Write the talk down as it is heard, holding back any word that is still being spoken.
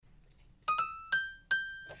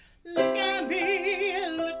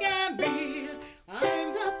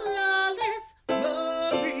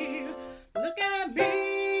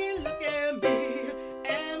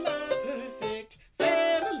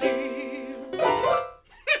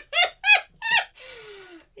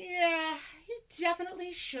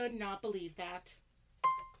I should not believe that.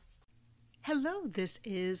 Hello, this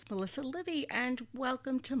is Melissa Libby, and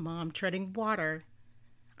welcome to Mom Treading Water.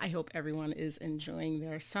 I hope everyone is enjoying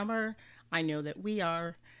their summer. I know that we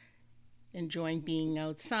are enjoying being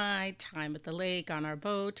outside, time at the lake, on our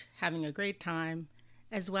boat, having a great time,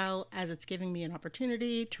 as well as it's giving me an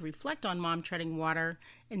opportunity to reflect on Mom Treading Water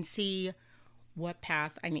and see what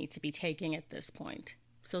path I need to be taking at this point.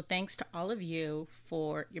 So thanks to all of you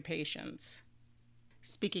for your patience.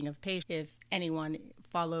 Speaking of patience, if anyone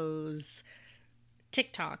follows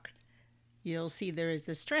TikTok, you'll see there is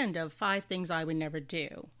this trend of 5 things I would never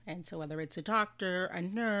do. And so whether it's a doctor, a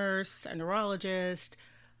nurse, a neurologist,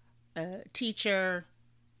 a teacher,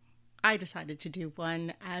 I decided to do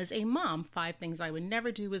one as a mom. 5 things I would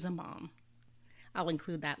never do as a mom. I'll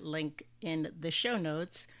include that link in the show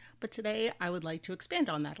notes, but today I would like to expand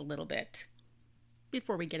on that a little bit.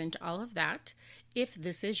 Before we get into all of that, if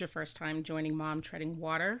this is your first time joining Mom Treading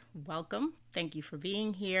Water, welcome. Thank you for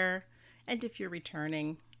being here. And if you're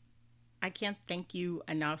returning, I can't thank you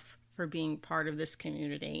enough for being part of this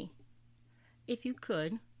community. If you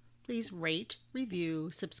could, please rate, review,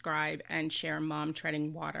 subscribe, and share Mom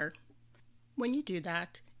Treading Water. When you do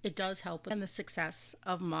that, it does help in the success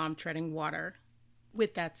of Mom Treading Water.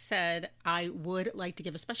 With that said, I would like to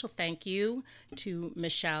give a special thank you to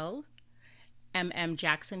Michelle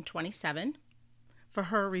Jackson 27 for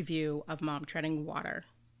her review of Mom Treading Water.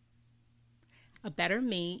 A better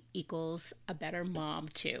me equals a better mom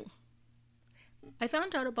too. I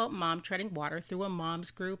found out about Mom Treading Water through a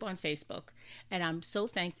mom's group on Facebook, and I'm so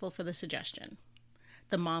thankful for the suggestion.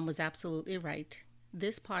 The mom was absolutely right.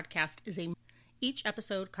 This podcast is each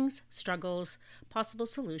episode comes struggles, possible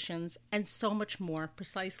solutions, and so much more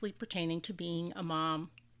precisely pertaining to being a mom.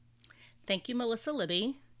 Thank you, Melissa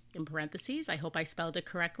Libby. In parentheses, I hope I spelled it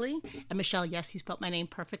correctly. And Michelle, yes, you spelled my name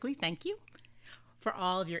perfectly. Thank you. For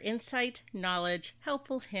all of your insight, knowledge,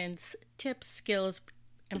 helpful hints, tips, skills,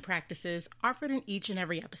 and practices offered in each and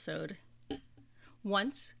every episode.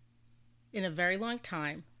 Once, in a very long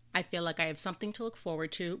time, I feel like I have something to look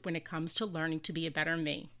forward to when it comes to learning to be a better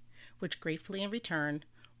me, which gratefully in return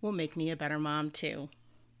will make me a better mom too.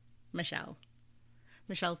 Michelle,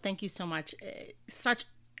 thank you so much.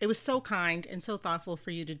 It was so kind and so thoughtful for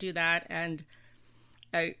you to do that, and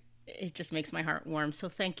it just makes my heart warm. So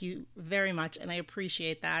thank you very much, and I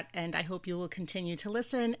appreciate that, and I hope you will continue to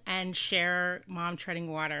listen and share Mom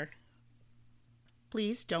Treading Water.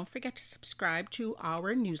 Please don't forget to subscribe to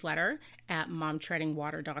our newsletter at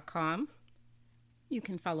momtreadingwater.com. You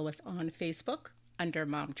can follow us on Facebook under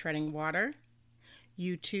Mom Treading Water,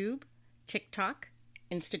 YouTube, TikTok,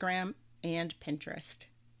 Instagram, and Pinterest.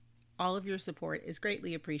 All of your support is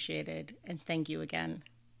greatly appreciated, and thank you again.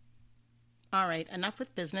 All right, enough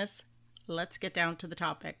with business. Let's get down to the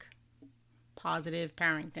topic. Positive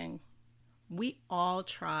parenting. We all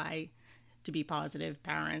try to be positive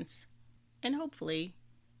parents, and hopefully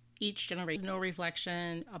each generation no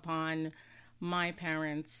reflection upon my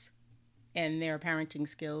parents and their parenting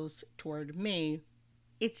skills toward me.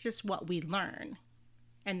 It's just what we learn,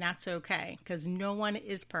 and that's okay, because no one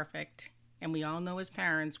is perfect. And we all know as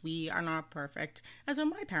parents, we are not perfect, as are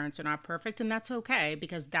my parents are not perfect, and that's okay,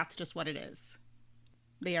 because that's just what it is.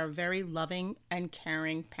 They are very loving and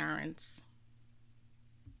caring parents.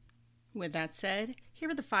 With that said, here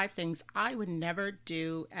are the 5 things I would never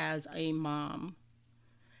do as a mom.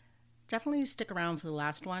 Definitely stick around for the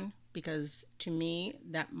last one, because to me,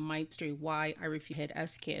 that might be why I refuse to hit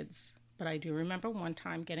as kids. But I do remember one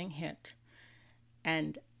time getting hit,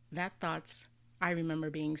 and I remember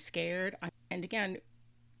being scared, and again,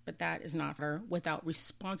 but that is not her, without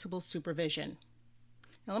responsible supervision.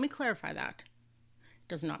 Now let me clarify that. It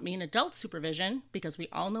does not mean adult supervision, because we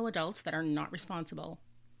all know adults that are not responsible.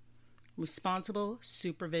 Responsible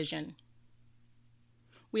supervision.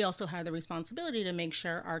 We also have the responsibility to make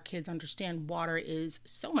sure our kids understand water is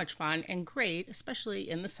so much fun and great, especially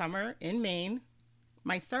in the summer in Maine.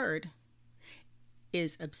 My third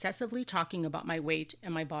is obsessively talking about my weight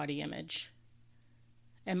and my body image.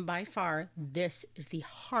 And by far, this is the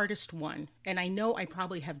hardest one. And I know I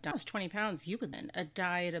probably have done 20 pounds, you would then, a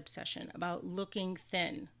diet obsession about looking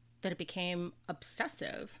thin, that it became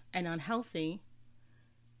obsessive and unhealthy.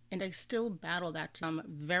 And I still battle that.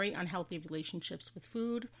 Very unhealthy relationships with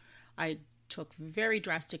food. I took very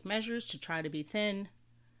drastic measures to try to be thin.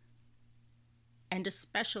 And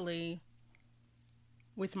especially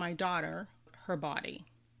with my daughter, her body.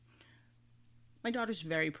 My daughter's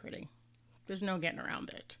very pretty. There's no getting around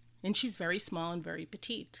it. And she's very small and very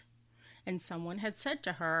petite. And someone had said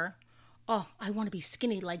to her, "Oh, I want to be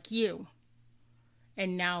skinny like you."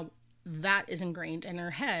 And now that is ingrained in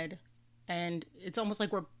her head, And it's almost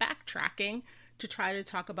like we're backtracking to try to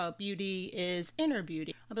talk about beauty is inner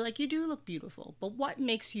beauty. I'll be like, you do look beautiful, but what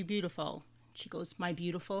makes you beautiful? She goes, my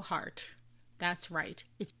beautiful heart. That's right.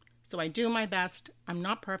 So I do my best. I'm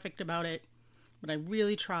not perfect about it, but I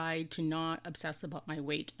really try to not obsess about my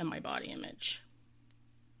weight and my body image.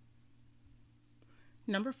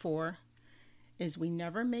 Number 4 is we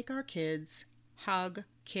never make our kids hug,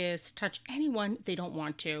 kiss, touch anyone they don't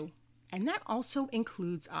want to. And that also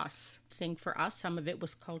includes us. I think for us, some of it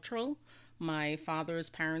was cultural. My father's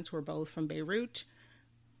parents were both from Beirut.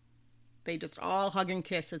 They just all hug and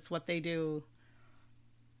kiss. It's what they do.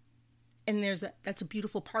 And that's a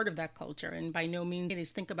beautiful part of that culture. And by no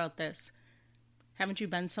means, think about this. Haven't you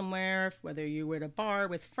been somewhere, whether you were at a bar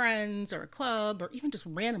with friends or a club or even just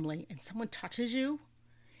randomly, and someone touches you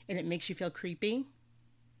and it makes you feel creepy?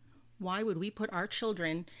 Why would we put our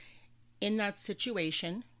children in that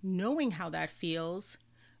situation, knowing how that feels,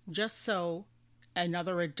 just so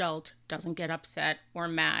another adult doesn't get upset or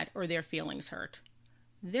mad or their feelings hurt?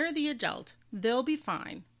 They're the adult. They'll be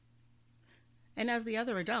fine. And as the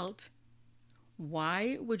other adult,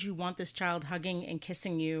 why would you want this child hugging and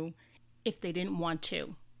kissing you if they didn't want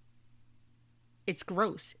to? It's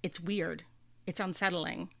gross. It's weird. It's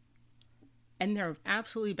unsettling. And there have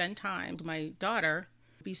absolutely been times my daughter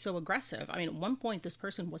be so aggressive. I mean, at one point, this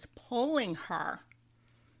person was pulling her.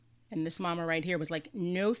 And this mama right here was like,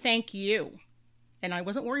 no, thank you. And I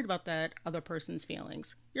wasn't worried about that other person's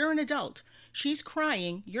feelings. You're an adult. She's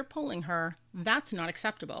crying. You're pulling her. That's not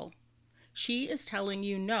acceptable. She is telling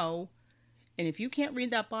you no. And if you can't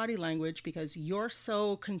read that body language because you're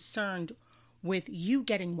so concerned with you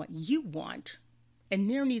getting what you want, and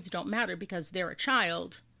their needs don't matter because they're a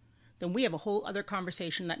child, then we have a whole other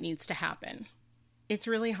conversation that needs to happen. It's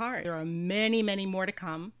really hard. There are many, many more to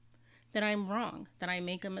come. That I'm wrong, that I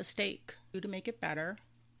make a mistake. To make it better,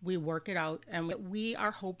 we work it out, and we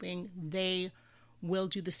are hoping they will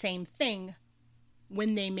do the same thing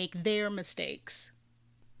when they make their mistakes.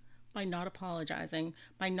 By not apologizing,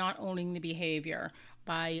 by not owning the behavior,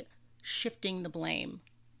 by shifting the blame.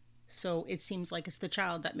 So it seems like it's the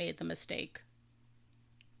child that made the mistake.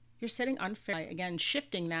 You're setting unfair, again,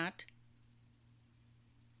 shifting that.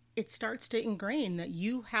 It starts to ingrain that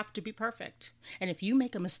you have to be perfect. And if you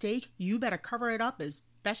make a mistake, you better cover it up as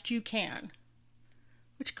best you can.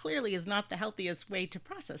 Which clearly is not the healthiest way to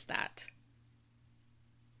process that.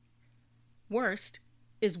 Worst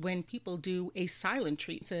is when people do a silent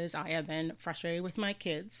treatment. Says, I have been frustrated with my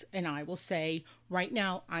kids, and I will say, right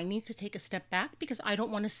now, I need to take a step back because I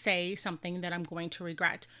don't want to say something that I'm going to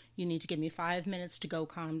regret. You need to give me 5 minutes to go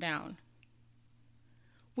calm down.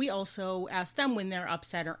 We also ask them when they're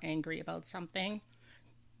upset or angry about something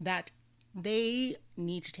that they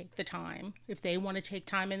need to take the time. If they want to take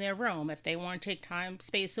time in their room, if they want to take time,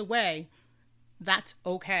 space away, that's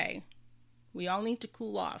okay. We all need to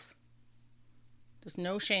cool off. There's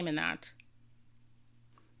no shame in that.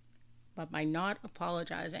 But by not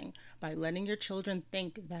apologizing, by letting your children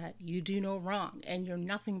think that you do no wrong and you're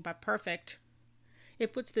nothing but perfect,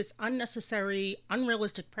 it puts this unnecessary,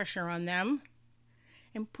 unrealistic pressure on them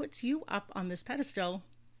and puts you up on this pedestal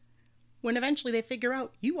when eventually they figure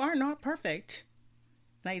out you are not perfect.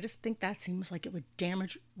 And I just think that seems like it would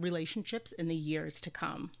damage relationships in the years to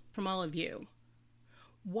come. From all of you,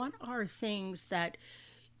 what are things that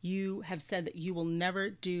you have said that you will never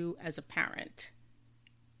do as a parent?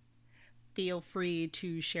 Feel free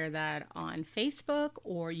to share that on Facebook,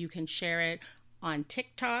 or you can share it on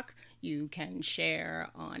TikTok. You can share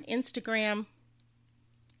on Instagram.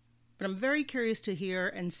 But I'm very curious to hear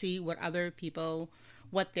and see what other people,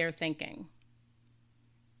 what they're thinking.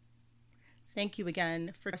 Thank you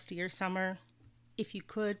again for the rest of your summer. If you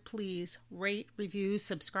could, please rate, review,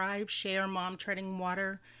 subscribe, share Mom Treading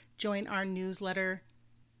Water, join our newsletter.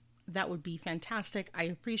 That would be fantastic. I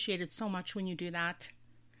appreciate it so much when you do that.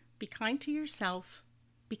 Be kind to yourself.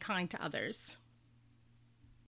 Be kind to others.